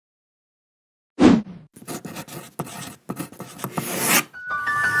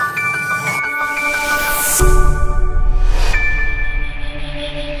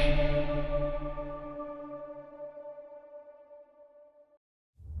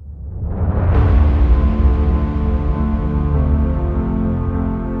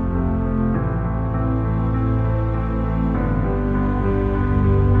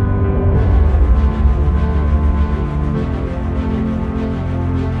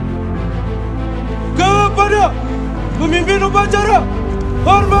Memimpin upacara.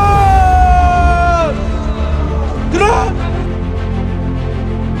 Hormat. Gerak.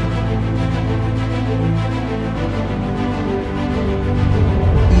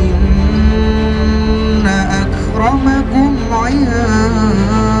 Inna akramakum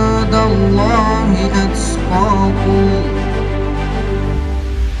indallahi atqakum.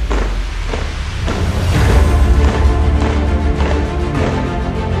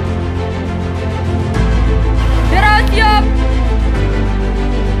 Siap.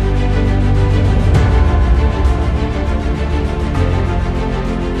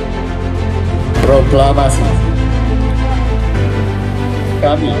 Proklamasi.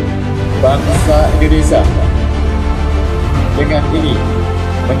 Kami, bangsa Indonesia, dengan ini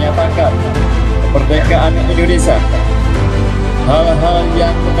menyatakan kemerdekaan Indonesia. Hal-hal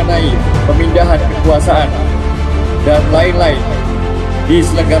yang mengenai pemindahan kekuasaan dan lain-lain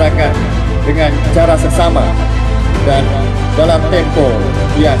diselenggarakan dengan cara seksama dan dalam tempo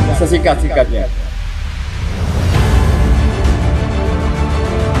yang sesingkat-singkatnya.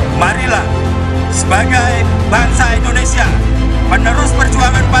 Marilah sebagai bangsa Indonesia, penerus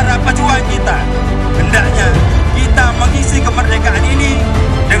perjuangan para pejuang kita, hendaknya kita mengisi kemerdekaan ini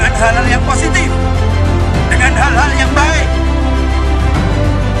dengan hal-hal yang positif, dengan hal-hal yang baik.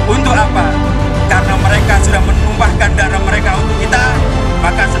 Untuk apa? Karena mereka sudah menumpahkan darah mereka untuk kita,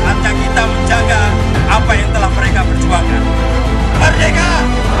 maka